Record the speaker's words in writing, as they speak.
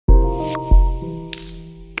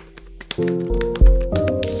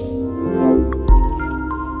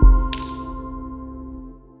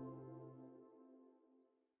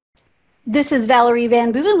This is Valerie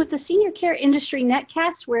Van Boeven with the Senior Care Industry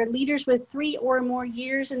Netcast, where leaders with 3 or more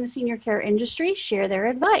years in the senior care industry share their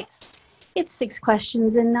advice. It's 6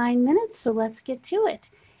 questions in 9 minutes, so let's get to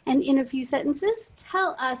it. And in a few sentences,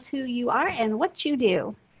 tell us who you are and what you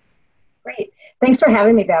do. Great. Thanks for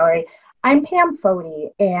having me, Valerie. I'm Pam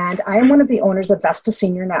Foti, and I am one of the owners of Vesta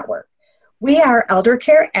Senior Network. We are elder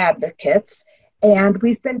care advocates, and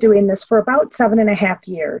we've been doing this for about 7.5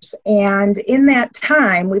 years. And in that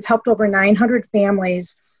time, we've helped over 900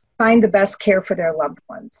 families find the best care for their loved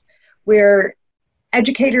ones. We're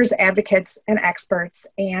educators, advocates, and experts,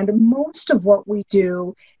 and most of what we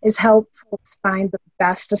do is help folks find the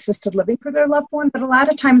best assisted living for their loved one, but a lot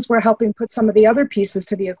of times we're helping put some of the other pieces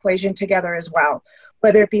to the equation together as well,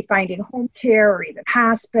 whether it be finding home care or even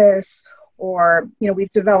hospice, or,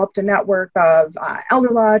 we've developed a network of elder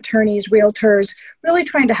law attorneys, realtors, really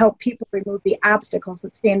trying to help people remove the obstacles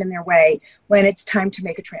that stand in their way when it's time to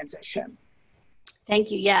make a transition. Thank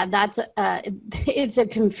you. Yeah, it's a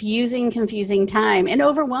confusing time and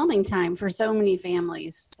overwhelming time for so many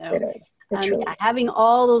families. So it is. Having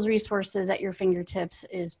all those resources at your fingertips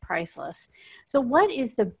is priceless. So what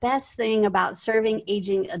is the best thing about serving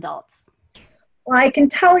aging adults? Well, I can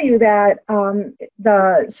tell you that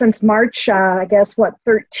since March,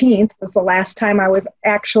 13th was the last time I was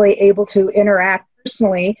actually able to interact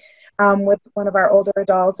personally with one of our older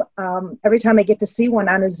adults. Every time I get to see one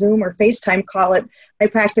on a Zoom or FaceTime call, I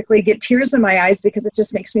practically get tears in my eyes because it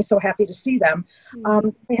just makes me so happy to see them.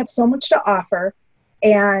 They have so much to offer.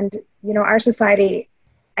 And, our society,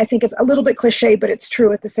 I think it's a little bit cliche, but it's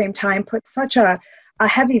true at the same time, puts such a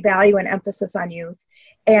heavy value and emphasis on youth.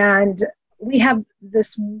 And we have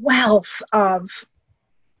this wealth of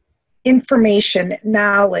information,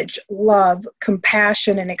 knowledge, love,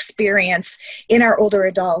 compassion, and experience in our older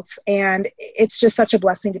adults. And it's just such a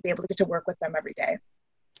blessing to be able to get to work with them every day.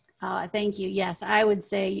 Thank you. Yes, I would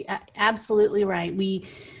say absolutely right. The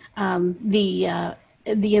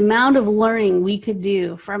amount of learning we could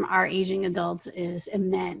do from our aging adults is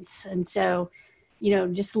immense. And so,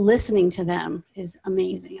 just listening to them is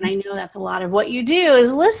amazing. And I know that's a lot of what you do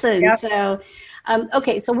is listen. Yep. So,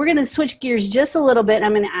 so we're going to switch gears just a little bit.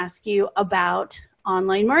 I'm going to ask you about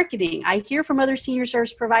online marketing. I hear from other senior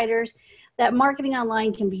service providers that marketing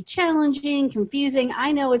online can be challenging, confusing.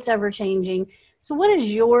 I know it's ever changing. So what has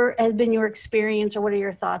been your experience, or what are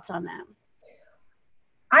your thoughts on that?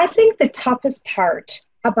 I think the toughest part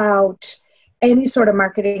about any sort of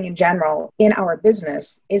marketing in general in our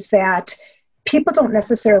business is that people don't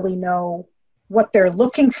necessarily know what they're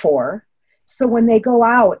looking for. So when they go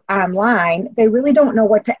out online, they really don't know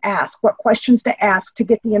what to ask, what questions to ask to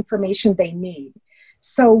get the information they need.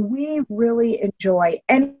 So we really enjoy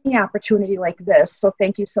any opportunity like this. So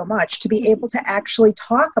thank you so much to be able to actually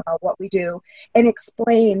talk about what we do and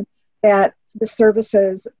explain that the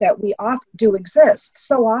services that we offer do exist.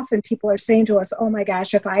 So often people are saying to us, oh my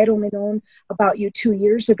gosh, if I had only known about you 2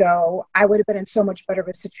 years ago, I would have been in so much better of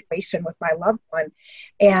a situation with my loved one.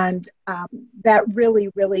 And that really,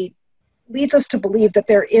 really leads us to believe that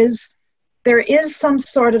there is some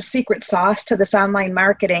sort of secret sauce to this online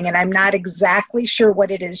marketing, and I'm not exactly sure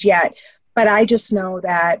what it is yet. But I just know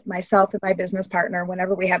that myself and my business partner,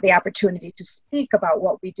 whenever we have the opportunity to speak about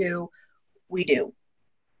what we do, we do.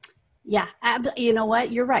 Yeah, you know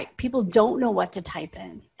what? You're right. People don't know what to type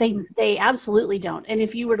in. They absolutely don't. And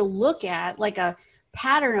if you were to look at like a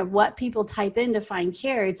pattern of what people type in to find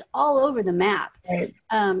care, it's all over the map. Right.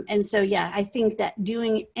 And so, I think that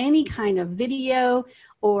doing any kind of video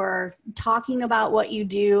or talking about what you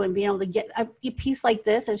do and being able to get a piece like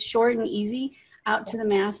this as short and easy out to the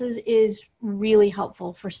masses is really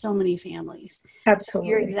helpful for so many families. Absolutely.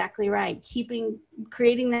 So you're exactly right.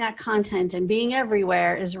 Creating that content and being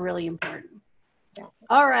everywhere is really important. Exactly.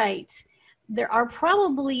 All right. There are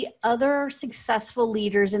probably other successful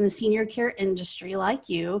leaders in the senior care industry like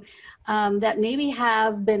you that maybe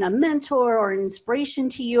have been a mentor or an inspiration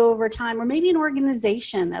to you over time, or maybe an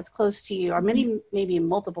organization that's close to you, or maybe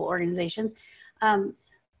multiple organizations. Who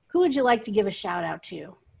would you like to give a shout out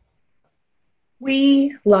to?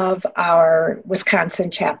 We love our Wisconsin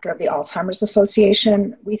chapter of the Alzheimer's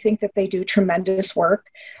Association. We think that they do tremendous work.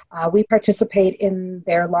 We participate in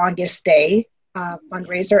their longest day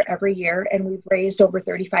fundraiser every year, and we've raised over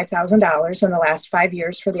 $35,000 in the last 5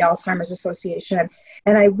 years for the Alzheimer's Association.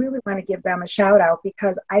 And I really want to give them a shout out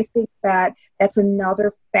because I think that that's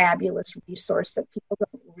another fabulous resource that people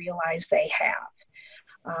don't realize they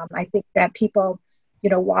have. I think that people,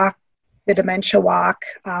 walk the dementia walk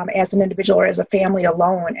as an individual or as a family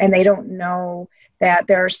alone, and they don't know that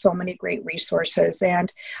there are so many great resources.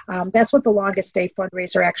 And that's what the Longest Day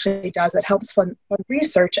fundraiser actually does. It helps fund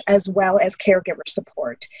research as well as caregiver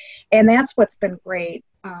support. And that's what's been great.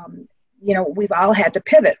 We've all had to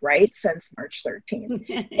pivot, right, since March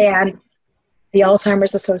 13th. And the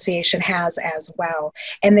Alzheimer's Association has as well.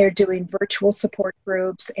 And they're doing virtual support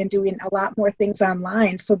groups and doing a lot more things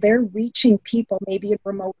online. So they're reaching people maybe in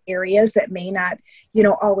remote areas that may not,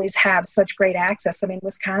 always have such great access. I mean,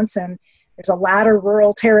 Wisconsin, there's a lot of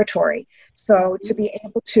rural territory. So to be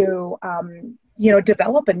able to,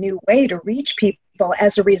 develop a new way to reach people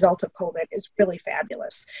as a result of COVID is really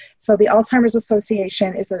fabulous. So the Alzheimer's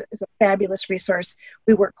Association is a fabulous resource.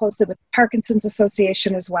 We work closely with the Parkinson's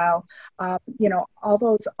Association as well.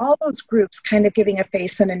 All those groups kind of giving a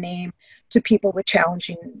face and a name to people with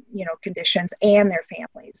challenging, conditions and their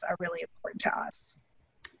families are really important to us.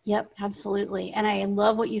 Yep, absolutely. And I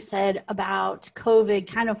love what you said about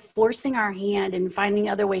COVID kind of forcing our hand and finding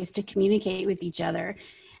other ways to communicate with each other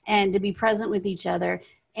and to be present with each other.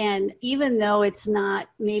 And even though it's not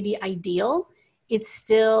maybe ideal, it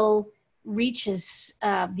still reaches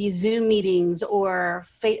these Zoom meetings or,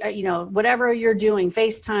 whatever you're doing,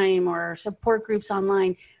 FaceTime or support groups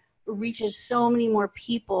online, reaches so many more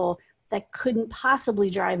people that couldn't possibly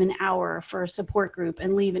drive an hour for a support group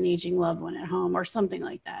and leave an aging loved one at home or something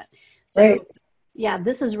like that. So right. Yeah,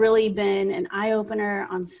 this has really been an eye-opener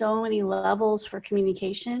on so many levels for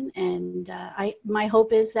communication. And my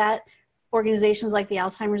hope is that organizations like the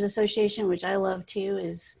Alzheimer's Association, which I love too,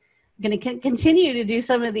 is going to continue to do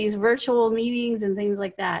some of these virtual meetings and things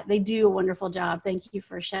like that. They do a wonderful job. Thank you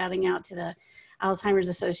for shouting out to the Alzheimer's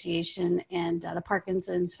Association and the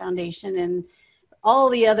Parkinson's Foundation and all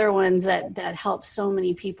the other ones that help so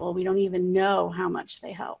many people. We don't even know how much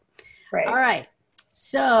they help. Right. All right.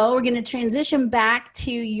 So we're going to transition back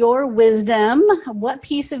to your wisdom. What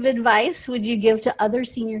piece of advice would you give to other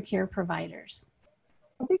senior care providers?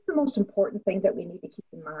 I think the most important thing that we need to keep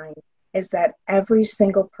in mind is that every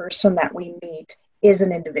single person that we meet is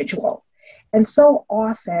an individual. And so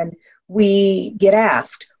often we get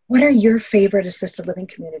asked, what are your favorite assisted living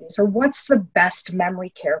communities? Or what's the best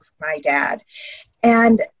memory care for my dad?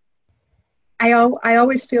 And I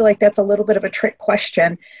always feel like that's a little bit of a trick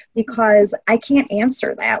question because I can't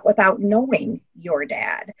answer that without knowing your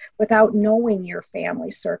dad, without knowing your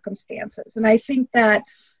family circumstances. And I think that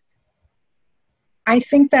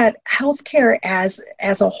healthcare as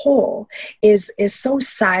a whole is so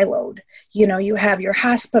siloed. You have your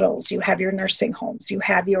hospitals, you have your nursing homes, you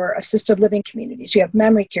have your assisted living communities, you have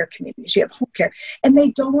memory care communities, you have home care, and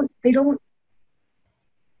they don't.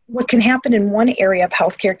 What can happen in one area of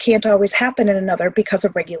healthcare can't always happen in another because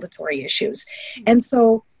of regulatory issues. And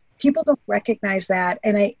so people don't recognize that.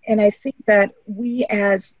 And I think that we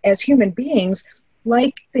as human beings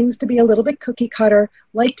like things to be a little bit cookie cutter,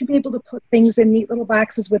 like to be able to put things in neat little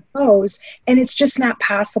boxes with bows, and it's just not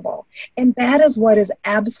possible. And that is what is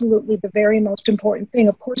absolutely the very most important thing.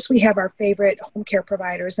 Of course, we have our favorite home care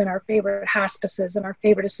providers and our favorite hospices and our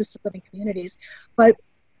favorite assisted living communities, but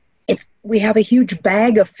we have a huge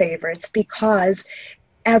bag of favorites because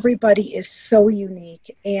everybody is so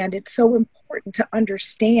unique, and it's so important to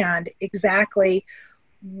understand exactly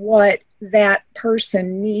what that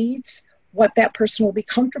person needs, what that person will be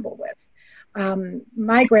comfortable with.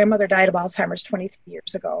 My grandmother died of Alzheimer's 23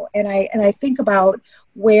 years ago, and I think about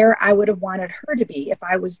where I would have wanted her to be if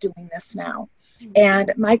I was doing this now.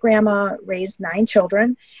 And my grandma raised 9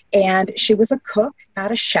 children, and she was a cook,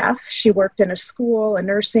 not a chef. She worked in a school, a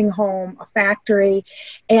nursing home, a factory.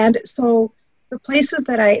 And so the places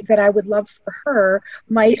that I would love for her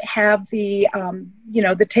might have the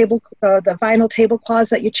vinyl tablecloths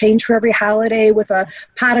that you change for every holiday with a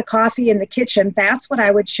pot of coffee in the kitchen. That's what I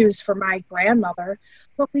would choose for my grandmother.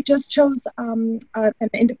 But we just chose an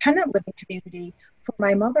independent living community for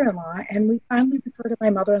my mother-in-law, and we finally refer to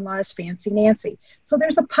my mother-in-law as Fancy Nancy. So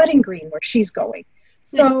there's a putting green where she's going.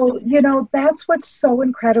 So, that's what's so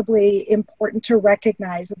incredibly important to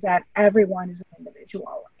recognize, is that everyone is an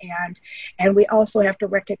individual. And we also have to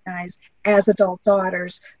recognize as adult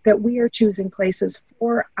daughters that we are choosing places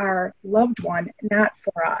for our loved one, not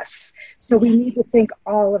for us. So we need to think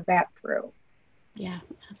all of that through. Yeah,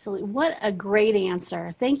 absolutely. What a great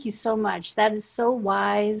answer. Thank you so much. That is so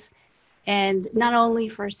wise. And not only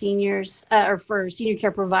for seniors or for senior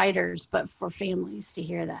care providers, but for families to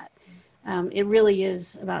hear that. It really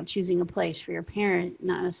is about choosing a place for your parent,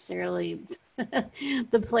 not necessarily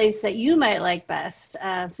the place that you might like best.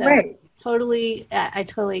 Right. I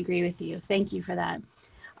totally agree with you. Thank you for that.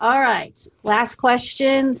 All right. Last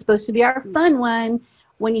question, supposed to be our fun one.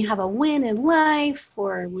 when you have a win in life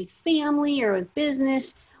or with family or with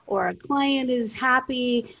business or a client is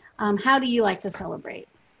happy, how do you like to celebrate?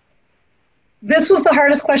 This was the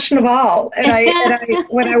hardest question of all. And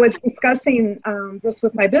when I was discussing this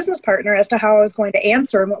with my business partner as to how I was going to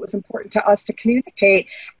answer and what was important to us to communicate,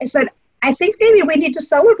 I said, I think maybe we need to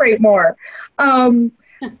celebrate more.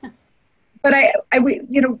 But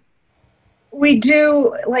we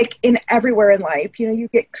do, like in everywhere in life, you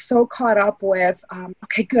get so caught up with,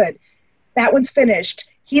 okay, good, that one's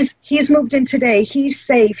finished. He's moved in today. He's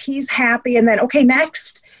safe. He's happy. And then, okay,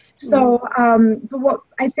 next. So, but what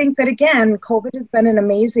I think that, again, COVID has been an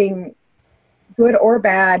amazing, good or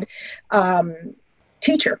bad,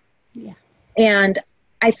 teacher. Yeah. And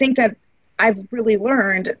I think that I've really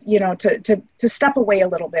learned, to step away a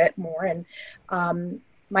little bit more. And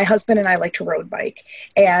my husband and I like to road bike.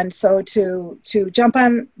 And so to jump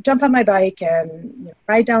on my bike and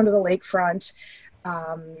ride down to the lakefront,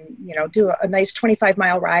 do a nice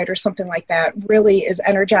 25-mile ride or something like that really is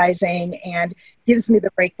energizing and gives me the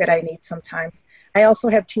break that I need sometimes. I also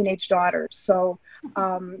have teenage daughters, so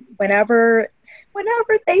whenever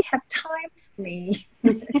they have time for me,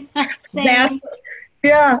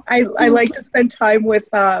 I like to spend time with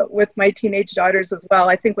my teenage daughters as well.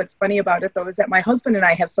 I think what's funny about it, though, is that my husband and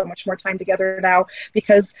I have so much more time together now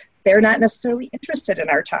because they're not necessarily interested in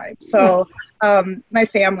our time. So my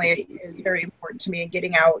family is very important to me, and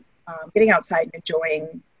getting outside and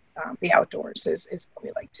enjoying the outdoors is what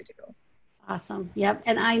we like to do. Awesome. Yep.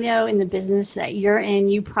 And I know in the business that you're in,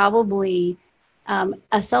 you probably,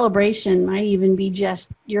 a celebration might even be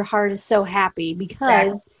just your heart is so happy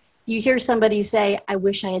because you hear somebody say, I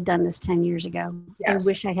wish I had done this 10 years ago. Yes. I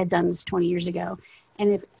wish I had done this 20 years ago.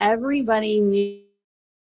 And if everybody knew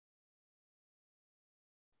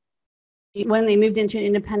when they moved into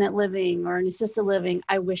independent living or an assisted living,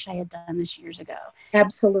 I wish I had done this years ago.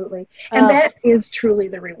 Absolutely. And that is truly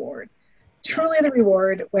the reward. Truly the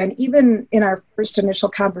reward when, even in our first initial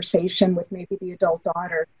conversation with maybe the adult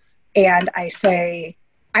daughter, and I say,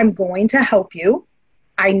 I'm going to help you.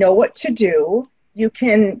 I know what to do. You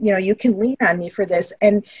can lean on me for this.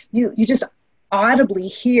 And you just audibly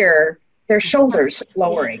hear their shoulders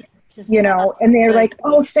lowering. And they're like,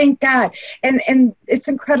 oh, thank God. And it's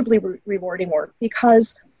incredibly rewarding work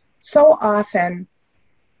because so often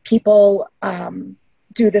people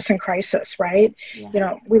do this in crisis, right?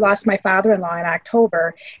 Yeah. We lost my father-in-law in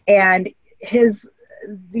October, and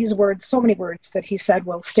these words, so many words that he said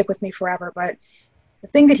will stick with me forever. But the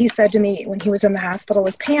thing that he said to me when he was in the hospital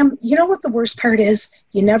was, Pam, you know what the worst part is?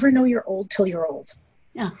 You never know you're old till you're old.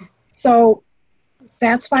 Yeah. So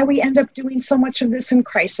that's why we end up doing so much of this in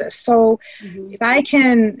crisis. So if I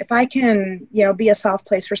can, be a soft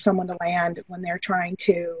place for someone to land when they're trying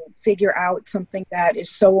to figure out something that is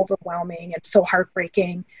so overwhelming and so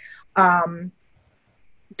heartbreaking,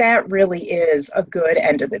 that really is a good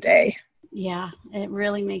end of the day. Yeah, it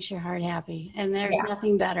really makes your heart happy. And there's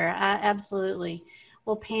nothing better. Absolutely.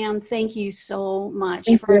 Well, Pam, thank you so much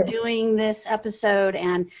for doing this episode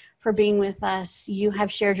and for being with us. You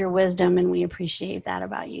have shared your wisdom, and we appreciate that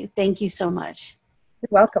about you. Thank you so much. You're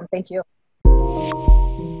welcome. Thank you.